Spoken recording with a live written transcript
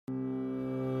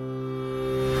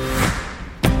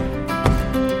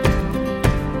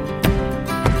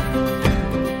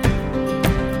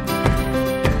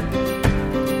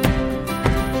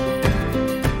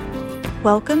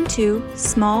Welcome to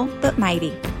Small But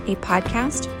Mighty, a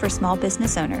podcast for small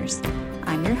business owners.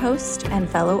 I'm your host and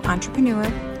fellow entrepreneur,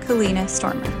 Kalina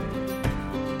Stormer.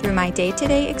 Through my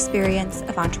day-to-day experience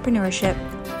of entrepreneurship,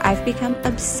 I've become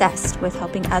obsessed with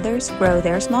helping others grow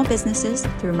their small businesses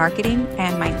through marketing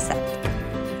and mindset.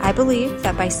 I believe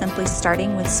that by simply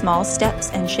starting with small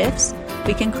steps and shifts,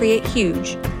 we can create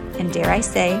huge, and dare I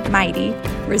say, mighty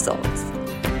results.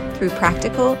 Through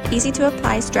practical,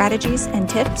 easy-to-apply strategies and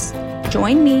tips,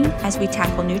 join me as we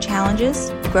tackle new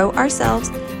challenges, grow ourselves,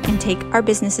 and take our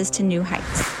businesses to new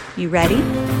heights. You ready?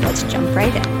 Let's jump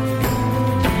right in.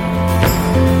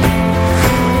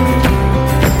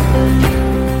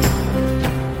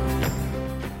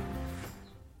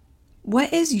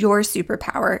 What is your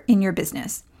superpower in your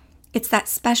business? It's that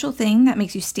special thing that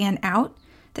makes you stand out,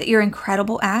 that you're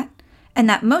incredible at, and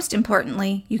that most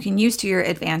importantly, you can use to your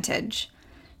advantage.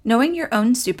 Knowing your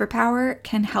own superpower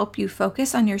can help you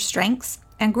focus on your strengths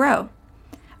and grow.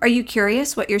 Are you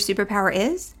curious what your superpower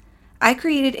is? I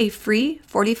created a free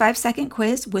 45-second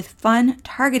quiz with fun,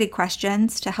 targeted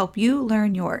questions to help you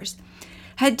learn yours.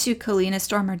 Head to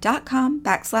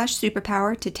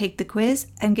kalinastormer.com/superpower to take the quiz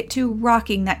and get to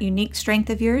rocking that unique strength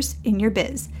of yours in your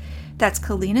biz. That's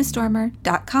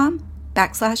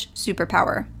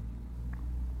kalinastormer.com/superpower.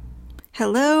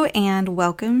 Hello and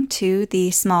welcome to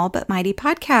the Small But Mighty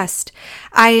podcast.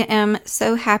 I am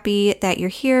so happy that you're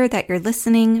here, that you're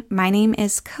listening. My name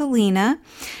is Kalina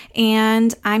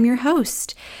and I'm your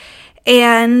host.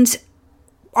 And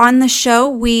on the show,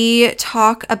 we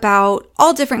talk about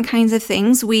all different kinds of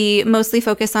things. We mostly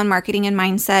focus on marketing and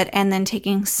mindset and then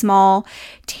taking small,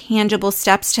 tangible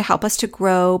steps to help us to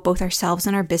grow both ourselves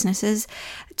and our businesses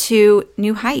to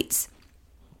new heights.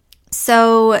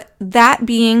 So that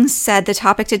being said, the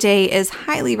topic today is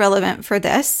highly relevant for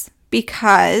this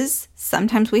because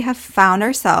sometimes we have found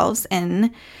ourselves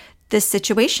in this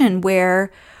situation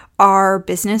where our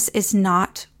business is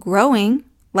not growing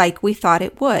like we thought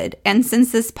it would. And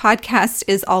since this podcast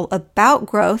is all about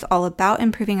growth, all about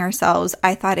improving ourselves,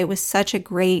 I thought it was such a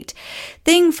great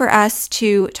thing for us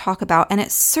to talk about. And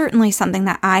it's certainly something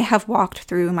that I have walked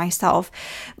through myself.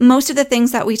 Most of the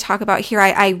things that we talk about here,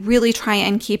 I really try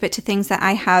and keep it to things that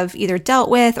I have either dealt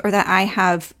with or that I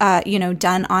have,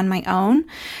 done on my own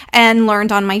and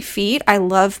learned on my feet. I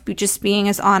love just being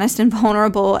as honest and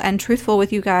vulnerable and truthful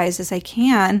with you guys as I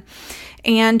can,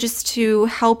 and just to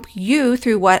help you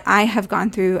through what I have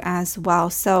gone through as well.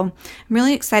 So I'm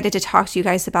really excited to talk to you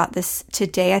guys about this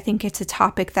today. I think it's a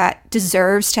topic that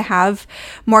deserves to have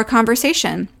more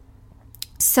conversation.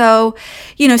 So,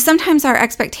 sometimes our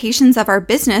expectations of our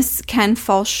business can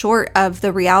fall short of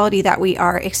the reality that we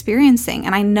are experiencing.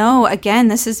 And I know, again,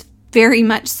 this is very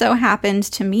much so happened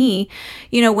to me.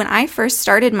 When I first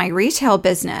started my retail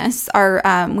business,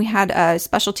 we had a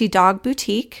specialty dog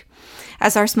boutique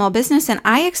as our small business, and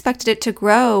I expected it to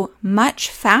grow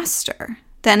much faster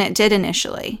than it did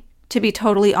initially, to be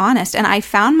totally honest. And I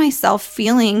found myself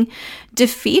feeling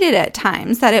defeated at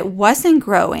times that it wasn't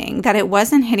growing, that it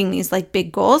wasn't hitting these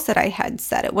big goals that I had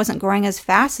set. It wasn't growing as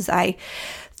fast as I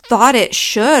thought it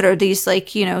should, or these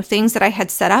things that I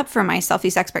had set up for myself,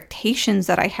 these expectations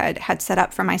that I had set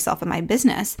up for myself and my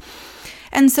business.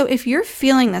 And so if you're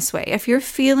feeling this way, if you're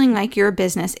feeling like your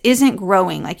business isn't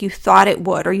growing like you thought it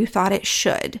would or you thought it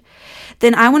should,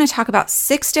 then I want to talk about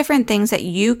 6 different things that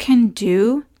you can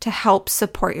do to help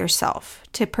support yourself,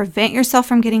 to prevent yourself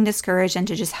from getting discouraged and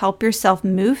to just help yourself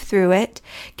move through it,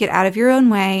 get out of your own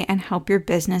way, and help your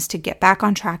business to get back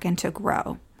on track and to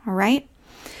grow. All right?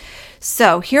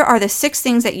 So here are the 6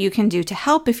 things that you can do to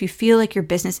help if you feel like your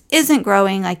business isn't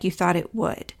growing like you thought it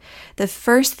would. The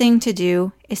first thing to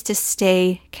do is to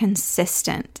stay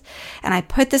consistent. And I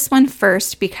put this one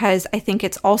first because I think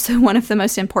it's also one of the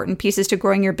most important pieces to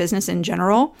growing your business in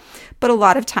general. But a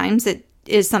lot of times it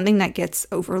is something that gets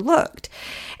overlooked.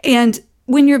 And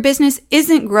when your business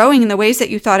isn't growing in the ways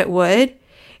that you thought it would,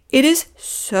 it is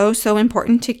so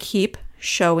important to keep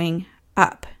showing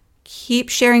up. Keep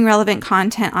sharing relevant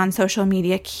content on social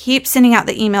media. Keep sending out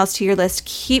the emails to your list.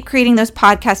 Keep creating those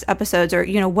podcast episodes or,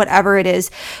 whatever it is,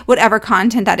 whatever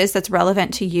content that is that's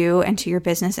relevant to you and to your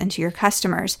business and to your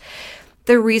customers.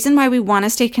 The reason why we want to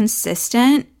stay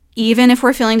consistent, even if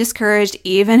we're feeling discouraged,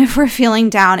 even if we're feeling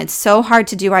down, it's so hard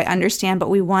to do, I understand, but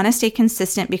we want to stay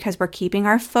consistent because we're keeping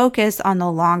our focus on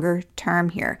the longer term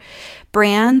here.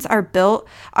 Brands are built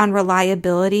on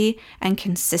reliability and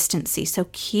consistency. So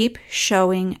keep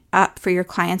showing up for your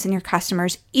clients and your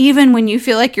customers, even when you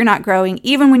feel like you're not growing,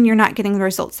 even when you're not getting the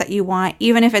results that you want,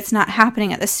 even if it's not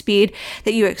happening at the speed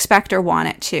that you expect or want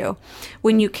it to.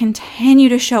 When you continue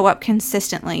to show up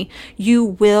consistently, you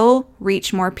will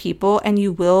reach more people and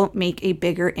you will make a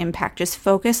bigger impact. Just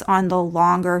focus on the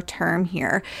longer term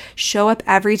here. Show up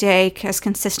every day as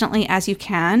consistently as you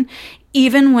can,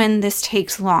 even when this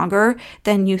takes longer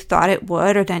than you thought it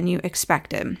would or than you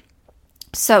expected.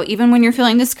 So even when you're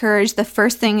feeling discouraged, the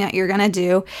first thing that you're going to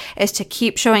do is to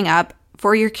keep showing up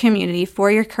for your community,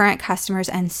 for your current customers,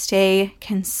 and stay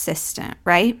consistent,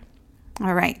 right?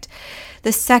 All right.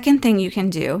 The second thing you can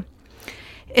do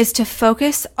is to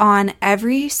focus on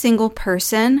every single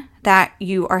person that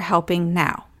you are helping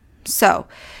now. So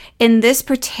in this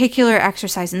particular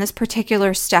exercise, in this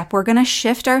particular step, we're going to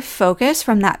shift our focus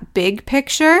from that big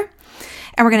picture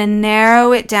and we're going to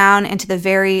narrow it down into the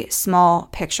very small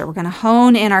picture. We're going to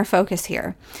hone in our focus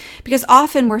here because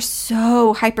often we're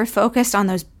so hyper-focused on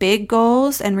those big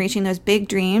goals and reaching those big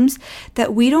dreams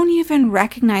that we don't even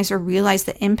recognize or realize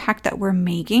the impact that we're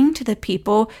making to the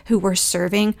people who we're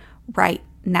serving right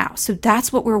now. So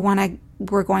that's what we're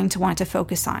going to want to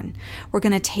focus on. We're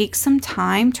going to take some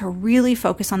time to really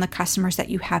focus on the customers that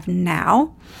you have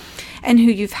now and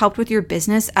who you've helped with your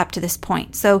business up to this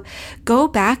point. So go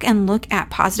back and look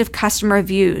at positive customer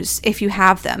reviews if you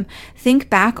have them. Think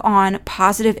back on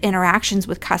positive interactions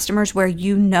with customers where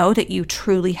you know that you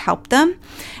truly helped them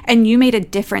and you made a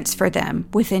difference for them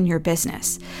within your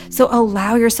business. So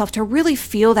allow yourself to really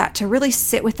feel that, to really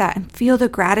sit with that and feel the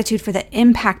gratitude for the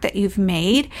impact that you've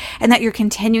made and that you're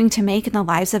continuing to make in the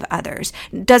lives of others.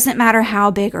 It doesn't matter how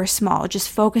big or small, just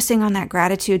focusing on that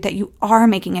gratitude that you are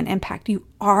making an impact, you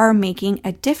are making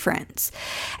a difference.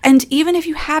 And even if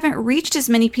you haven't reached as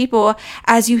many people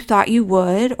as you thought you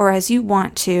would or as you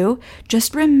want to,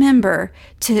 just remember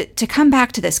to come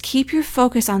back to this. Keep your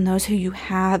focus on those who you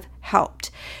have helped.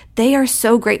 They are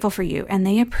so grateful for you and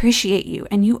they appreciate you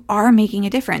and you are making a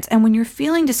difference. And when you're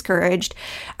feeling discouraged,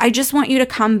 I just want you to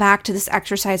come back to this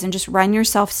exercise and just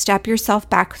step yourself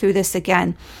back through this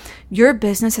again. Your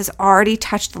business has already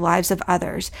touched the lives of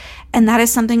others, and that is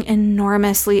something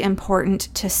enormously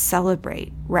important to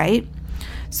celebrate, right?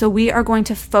 So we are going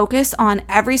to focus on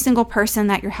every single person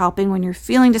that you're helping when you're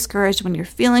feeling discouraged, when you're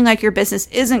feeling like your business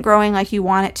isn't growing like you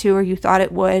want it to or you thought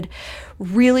it would.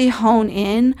 Really hone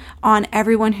in on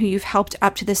everyone who you've helped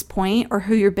up to this point or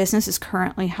who your business is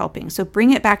currently helping. So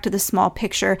bring it back to the small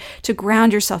picture to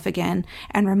ground yourself again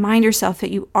and remind yourself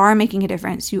that you are making a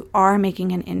difference. You are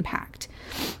making an impact.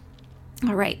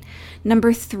 All right.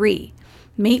 Number 3,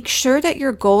 make sure that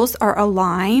your goals are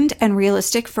aligned and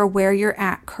realistic for where you're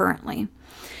at currently.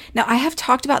 Now, I have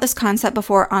talked about this concept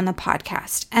before on the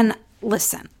podcast, and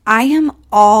listen, I am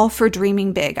all for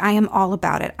dreaming big. I am all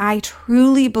about it. I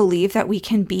truly believe that we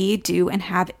can be, do, and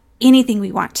have anything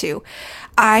we want to.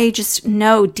 I just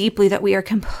know deeply that we are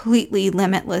completely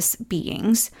limitless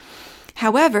beings.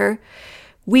 However,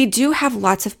 we do have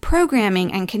lots of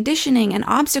programming and conditioning and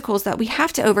obstacles that we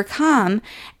have to overcome,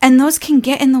 and those can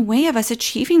get in the way of us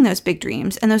achieving those big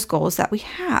dreams and those goals that we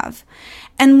have.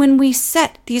 And when we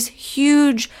set these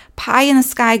huge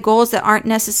pie-in-the-sky goals that aren't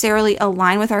necessarily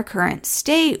aligned with our current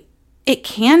state, it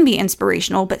can be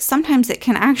inspirational, but sometimes it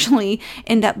can actually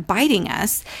end up biting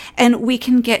us, and we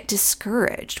can get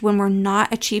discouraged when we're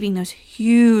not achieving those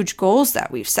huge goals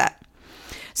that we've set.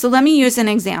 So let me use an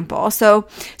example. So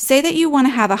say that you want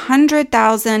to have a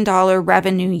 $100,000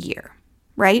 revenue year,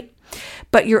 right?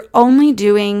 But you're only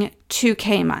doing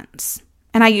 2K months.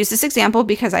 And I use this example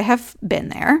because I have been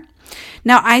there.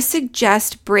 Now, I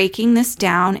suggest breaking this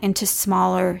down into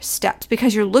smaller steps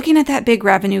because you're looking at that big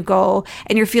revenue goal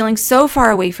and you're feeling so far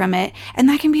away from it, and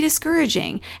that can be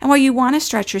discouraging. And while you want to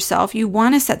stretch yourself, you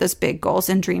want to set those big goals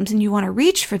and dreams and you want to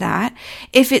reach for that,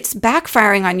 if it's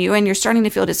backfiring on you and you're starting to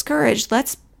feel discouraged,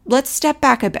 let's step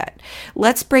back a bit.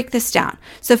 Let's break this down.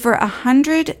 So for a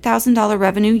 $100,000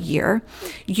 revenue year,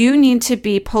 you need to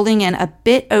be pulling in a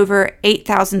bit over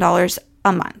 $8,000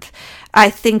 a month. I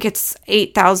think it's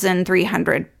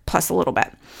 $8,300 plus a little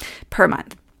bit per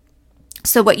month.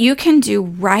 So what you can do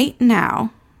right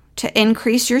now to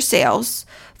increase your sales,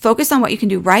 focus on what you can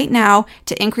do right now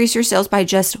to increase your sales by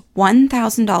just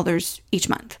 $1,000 each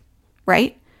month,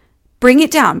 right? Bring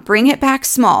it down, bring it back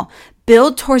small.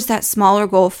 Build towards that smaller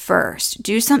goal first.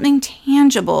 Do something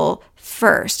tangible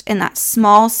first in that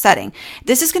small setting,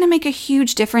 this is going to make a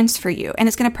huge difference for you, and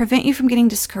it's going to prevent you from getting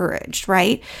discouraged,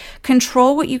 right?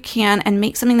 Control what you can and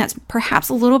make something that's perhaps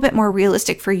a little bit more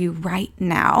realistic for you right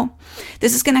now.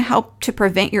 This is going to help to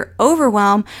prevent your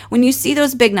overwhelm when you see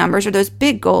those big numbers or those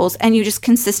big goals and you just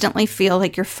consistently feel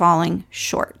like you're falling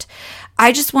short.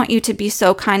 I just want you to be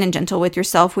so kind and gentle with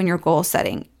yourself when you're goal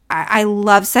setting. I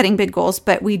love setting big goals,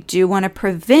 but we do want to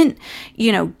prevent,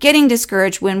 getting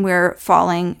discouraged when we're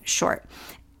falling short.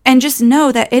 And just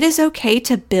know that it is okay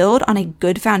to build on a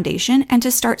good foundation and to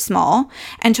start small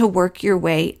and to work your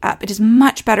way up. It is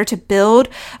much better to build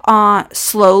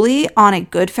slowly on a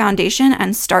good foundation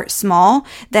and start small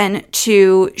than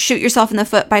to shoot yourself in the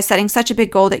foot by setting such a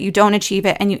big goal that you don't achieve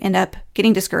it and you end up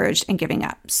getting discouraged and giving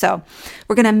up. So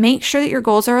we're going to make sure that your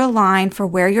goals are aligned for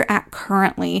where you're at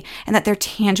currently and that they're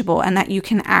tangible and that you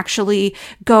can actually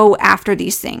go after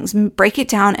these things. Break it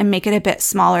down and make it a bit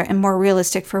smaller and more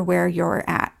realistic for where you're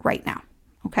at right now.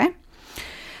 Okay?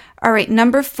 All right,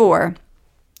 number 4,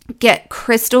 get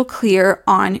crystal clear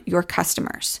on your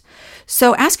customers.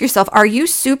 So ask yourself, are you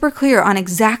super clear on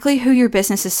exactly who your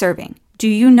business is serving? Do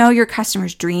you know your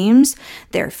customers' dreams,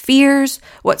 their fears,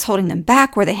 what's holding them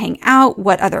back, where they hang out,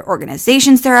 what other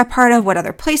organizations they're a part of, what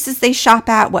other places they shop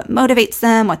at, what motivates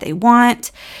them, what they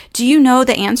want? Do you know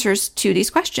the answers to these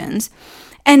questions?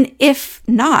 And if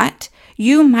not,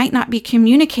 you might not be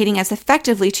communicating as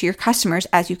effectively to your customers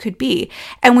as you could be.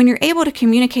 And when you're able to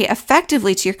communicate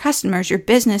effectively to your customers, your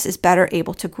business is better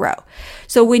able to grow.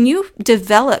 So when you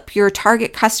develop your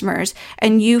target customers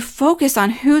and you focus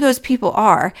on who those people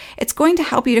are, it's going to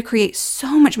help you to create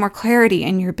so much more clarity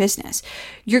in your business.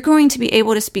 You're going to be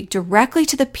able to speak directly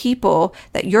to the people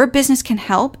that your business can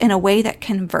help in a way that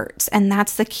converts. And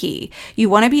that's the key.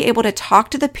 You want to be able to talk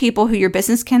to the people who your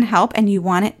business can help, and you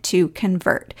want it to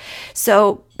convert. So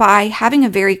by having a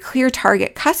very clear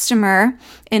target customer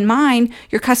in mind,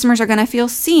 your customers are going to feel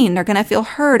seen, they're going to feel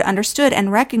heard, understood,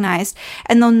 and recognized,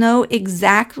 and they'll know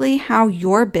exactly how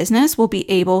your business will be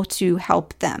able to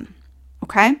help them.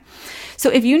 Okay? So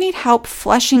if you need help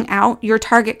fleshing out your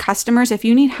target customers, if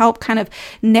you need help kind of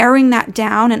narrowing that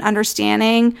down and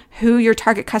understanding who your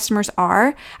target customers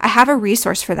are, I have a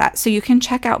resource for that. So you can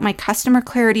check out my Customer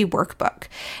Clarity Workbook.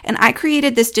 And I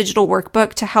created this digital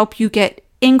workbook to help you get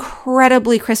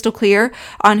incredibly crystal clear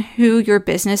on who your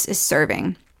business is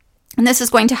serving. And this is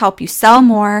going to help you sell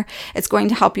more. It's going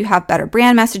to help you have better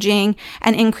brand messaging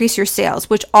and increase your sales,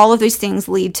 which all of these things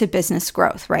lead to business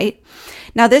growth, right?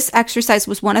 Now, this exercise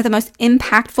was one of the most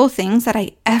impactful things that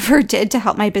I ever did to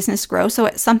help my business grow. So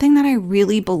it's something that I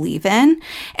really believe in.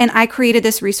 And I created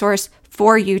this resource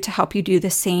for you to help you do the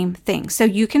same thing. So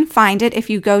you can find it if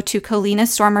you go to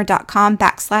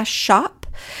kalinastormer.com/shop.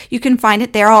 You can find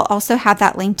it there. I'll also have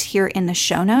that linked here in the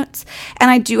show notes.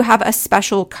 And I do have a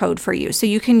special code for you. So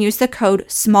you can use the code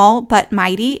small but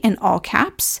mighty in all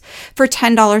caps for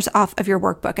 $10 off of your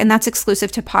workbook. And that's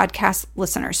exclusive to podcast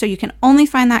listeners. So you can only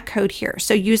find that code here.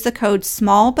 So use the code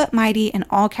small but mighty in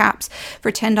all caps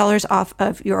for $10 off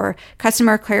of your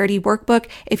Customer Clarity Workbook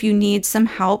if you need some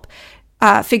help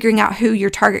figuring out who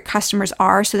your target customers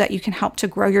are so that you can help to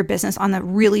grow your business on the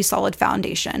really solid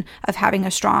foundation of having a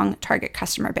strong target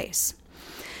customer base.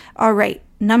 All right,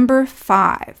 number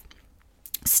 5,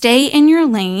 stay in your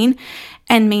lane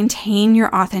and maintain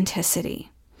your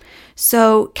authenticity.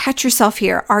 So catch yourself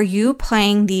here. Are you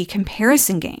playing the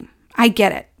comparison game? I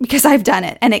get it because I've done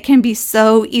it, and it can be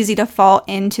so easy to fall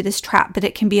into this trap, but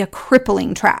it can be a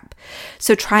crippling trap.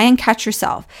 So try and catch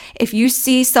yourself. If you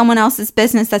see someone else's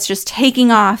business that's just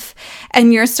taking off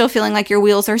and you're still feeling like your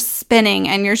wheels are spinning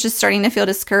and you're just starting to feel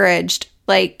discouraged,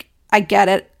 like, I get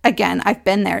it. Again, I've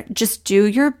been there. Just do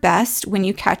your best when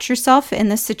you catch yourself in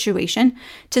this situation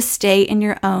to stay in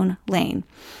your own lane.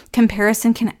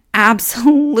 Comparison can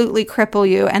absolutely cripple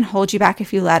you and hold you back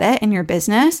if you let it in your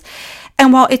business.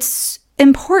 And while it's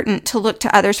important to look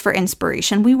to others for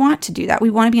inspiration, we want to do that. We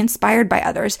want to be inspired by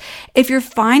others. If you're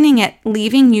finding it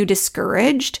leaving you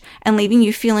discouraged and leaving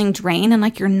you feeling drained and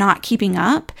like you're not keeping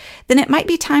up, then it might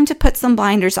be time to put some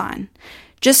blinders on.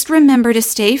 Just remember to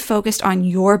stay focused on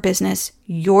your business,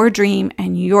 your dream,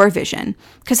 and your vision.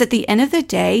 Because at the end of the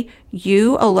day,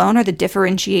 you alone are the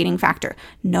differentiating factor.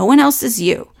 No one else is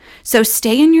you. So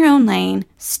stay in your own lane,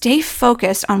 stay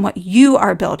focused on what you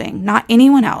are building, not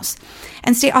anyone else,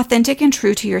 and stay authentic and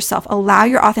true to yourself. Allow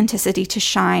your authenticity to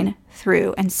shine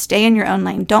through and stay in your own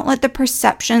lane. Don't let the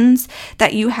perceptions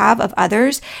that you have of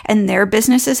others and their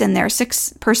businesses and their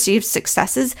perceived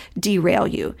successes derail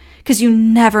you, because you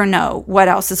never know what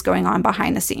else is going on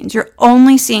behind the scenes. You're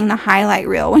only seeing the highlight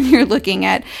reel when you're looking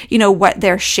at, what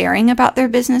they're sharing about their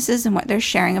businesses and what they're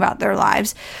sharing about their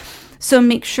lives. So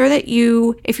make sure that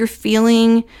if you're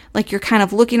feeling like you're kind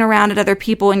of looking around at other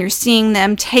people and you're seeing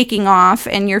them taking off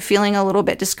and you're feeling a little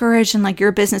bit discouraged and like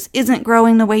your business isn't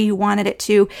growing the way you wanted it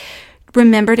to,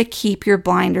 remember to keep your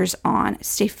blinders on.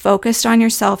 Stay focused on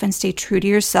yourself and stay true to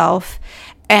yourself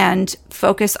and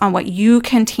focus on what you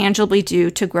can tangibly do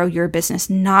to grow your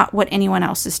business, not what anyone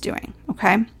else is doing.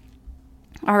 Okay?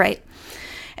 All right.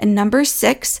 And number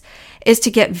 6 is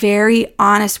to get very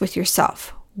honest with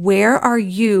yourself. Where are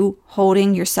you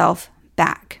holding yourself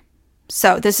back?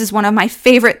 So this is one of my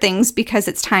favorite things because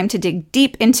it's time to dig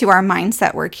deep into our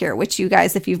mindset work here, which you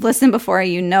guys, if you've listened before,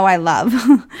 you know I love.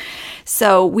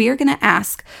 So we are going to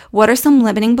ask, what are some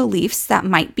limiting beliefs that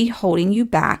might be holding you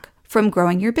back from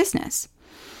growing your business?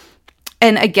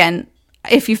 And again,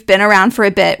 if you've been around for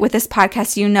a bit with this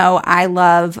podcast, you know I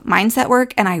love mindset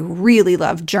work and I really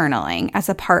love journaling as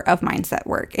a part of mindset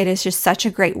work. It is just such a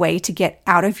great way to get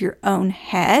out of your own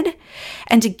head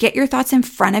and to get your thoughts in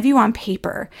front of you on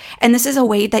paper. And this is a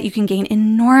way that you can gain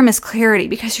enormous clarity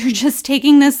because you're just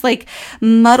taking this like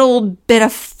muddled bit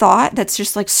of thought that's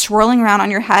just like swirling around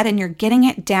on your head and you're getting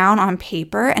it down on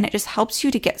paper, and it just helps you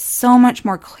to get so much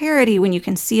more clarity when you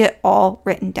can see it all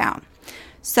written down.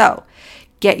 So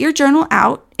get your journal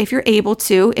out if you're able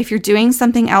to. If you're doing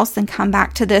something else, then come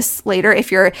back to this later.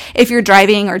 If you're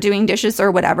driving or doing dishes or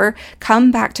whatever,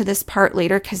 come back to this part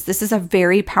later because this is a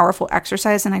very powerful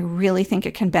exercise and I really think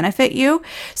it can benefit you.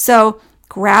 So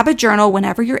grab a journal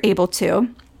whenever you're able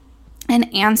to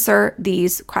and answer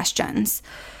these questions.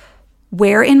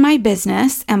 Where in my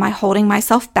business am I holding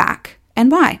myself back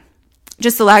and why?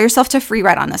 Just allow yourself to free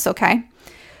ride on this, okay?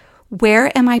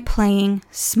 Where am I playing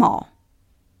small?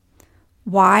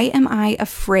 Why am I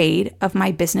afraid of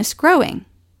my business growing?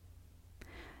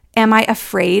 Am I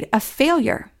afraid of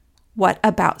failure? What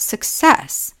about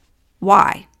success?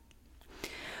 Why?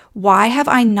 Why have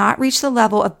I not reached the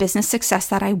level of business success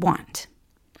that I want?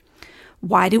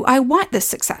 Why do I want this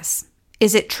success?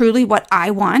 Is it truly what I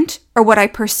want or what I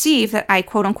perceive that I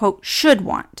quote unquote should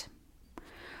want?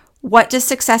 What does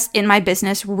success in my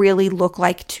business really look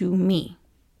like to me?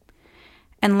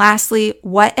 And lastly,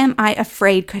 what am I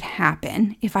afraid could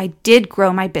happen if I did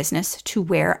grow my business to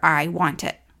where I want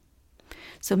it?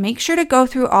 So make sure to go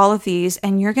through all of these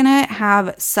and you're going to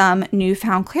have some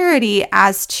newfound clarity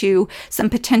as to some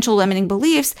potential limiting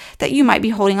beliefs that you might be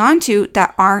holding on to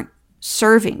that aren't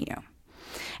serving you.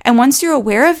 And once you're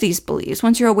aware of these beliefs,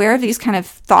 once you're aware of these kind of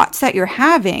thoughts that you're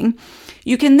having,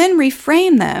 you can then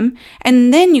reframe them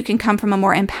and then you can come from a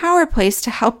more empowered place to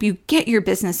help you get your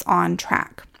business on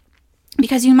track.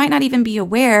 Because you might not even be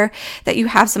aware that you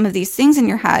have some of these things in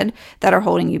your head that are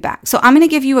holding you back. So I'm going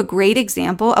to give you a great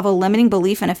example of a limiting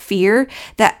belief and a fear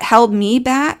that held me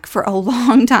back for a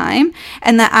long time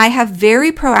and that I have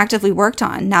very proactively worked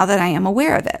on now that I am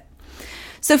aware of it.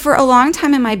 So for a long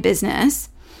time in my business,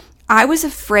 I was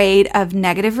afraid of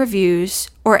negative reviews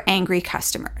or angry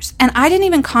customers. And I didn't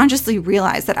even consciously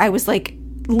realize that I was like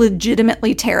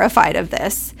legitimately terrified of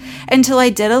this until I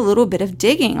did a little bit of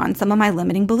digging on some of my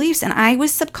limiting beliefs. And I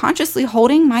was subconsciously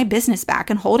holding my business back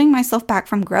and holding myself back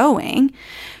from growing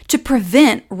to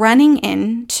prevent running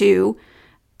into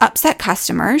upset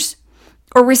customers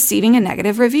or receiving a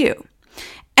negative review.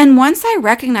 And once I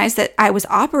recognized that I was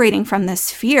operating from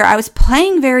this fear, I was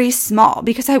playing very small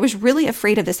because I was really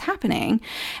afraid of this happening.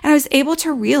 And I was able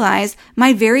to realize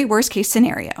my very worst case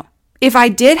scenario. If I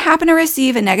did happen to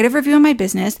receive a negative review in my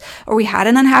business or we had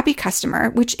an unhappy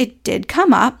customer, which it did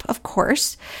come up, of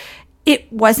course,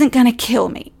 it wasn't going to kill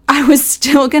me. I was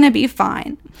still going to be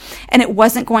fine and it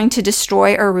wasn't going to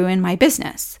destroy or ruin my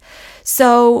business.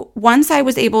 So once I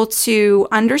was able to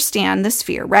understand this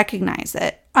fear, recognize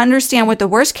it, understand what the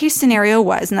worst case scenario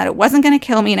was and that it wasn't going to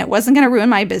kill me and it wasn't going to ruin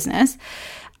my business,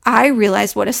 I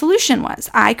realized what a solution was.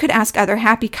 I could ask other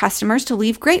happy customers to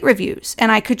leave great reviews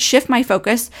and I could shift my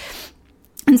focus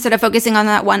instead of focusing on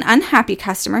that one unhappy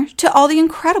customer to all the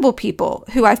incredible people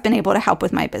who I've been able to help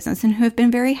with my business and who have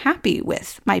been very happy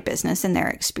with my business and their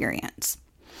experience.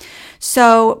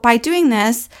 So by doing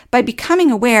this, by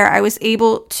becoming aware, I was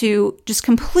able to just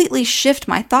completely shift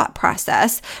my thought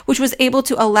process, which was able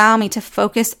to allow me to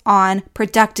focus on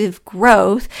productive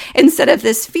growth instead of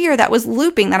this fear that was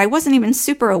looping that I wasn't even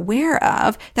super aware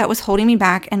of that was holding me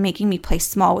back and making me play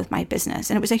small with my business.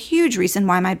 And it was a huge reason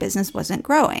why my business wasn't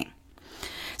growing.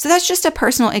 So that's just a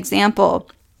personal example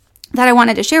that I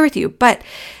wanted to share with you. But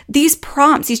these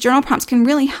prompts, these journal prompts can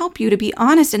really help you to be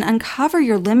honest and uncover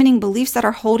your limiting beliefs that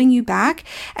are holding you back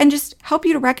and just help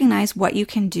you to recognize what you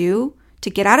can do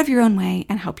to get out of your own way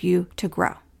and help you to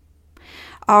grow.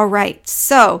 All right,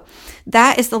 so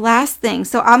that is the last thing.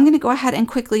 So I'm going to go ahead and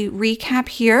quickly recap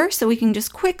here so we can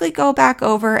just quickly go back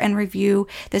over and review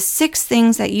the 6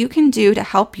 things that you can do to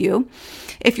help you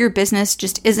if your business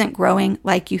just isn't growing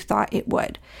like you thought it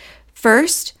would.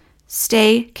 First,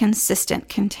 stay consistent.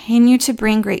 Continue to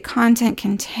bring great content.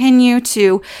 Continue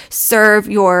to serve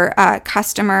your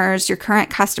customers, your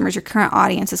current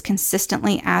audience as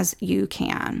consistently as you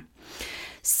can.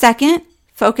 Second,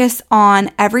 focus on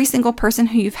every single person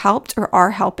who you've helped or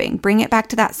are helping. Bring it back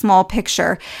to that small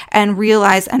picture and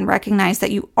realize and recognize that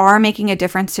you are making a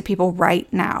difference to people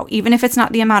right now. Even if it's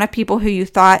not the amount of people who you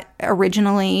thought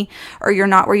originally, or you're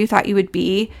not where you thought you would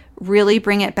be, really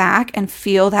bring it back and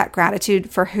feel that gratitude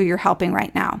for who you're helping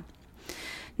right now.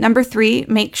 Number 3,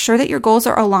 make sure that your goals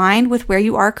are aligned with where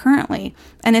you are currently.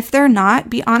 And if they're not,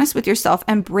 be honest with yourself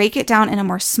and break it down into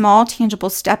more small, tangible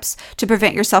steps to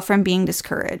prevent yourself from being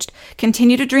discouraged.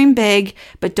 Continue to dream big,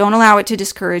 but don't allow it to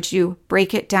discourage you.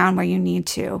 Break it down where you need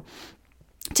to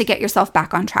get yourself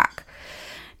back on track.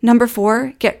 Number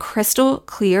 4, get crystal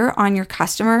clear on your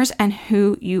customers and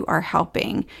who you are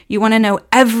helping. You want to know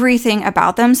everything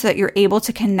about them so that you're able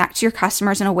to connect to your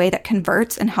customers in a way that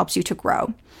converts and helps you to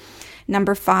grow.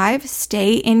 Number 5,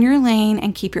 stay in your lane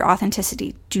and keep your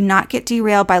authenticity. Do not get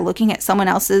derailed by looking at someone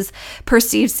else's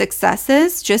perceived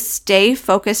successes. Just stay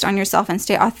focused on yourself and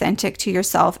stay authentic to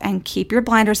yourself and keep your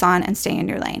blinders on and stay in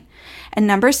your lane. And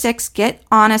number 6, get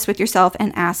honest with yourself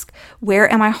and ask, where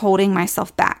am I holding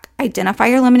myself back? Identify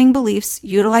your limiting beliefs,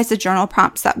 utilize the journal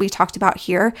prompts that we talked about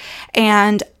here,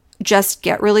 and just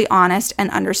get really honest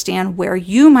and understand where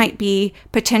you might be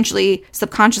potentially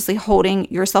subconsciously holding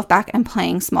yourself back and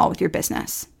playing small with your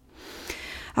business.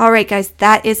 All right, guys,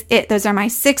 that is it. Those are my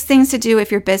 6 things to do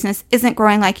if your business isn't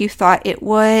growing like you thought it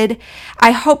would.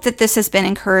 I hope that this has been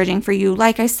encouraging for you.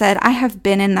 Like I said, I have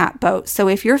been in that boat. So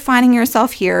if you're finding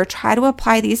yourself here, try to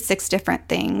apply these 6 different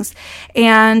things.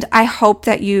 And I hope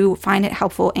that you find it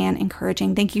helpful and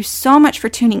encouraging. Thank you so much for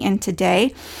tuning in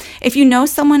today. If you know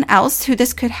someone else who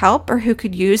this could help or who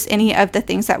could use any of the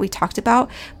things that we talked about,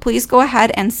 please go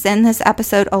ahead and send this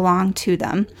episode along to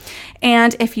them.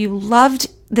 And if you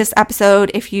loved this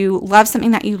episode, if you love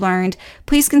something that you learned,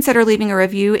 please consider leaving a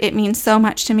review. It means so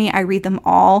much to me. I read them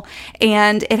all,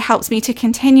 and it helps me to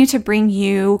continue to bring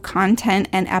you content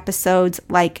and episodes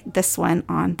like this one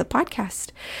on the podcast.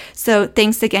 So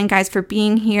thanks again, guys, for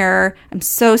being here. I'm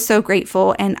so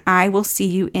grateful, and I will see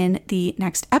you in the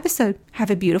next episode. Have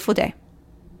a beautiful day.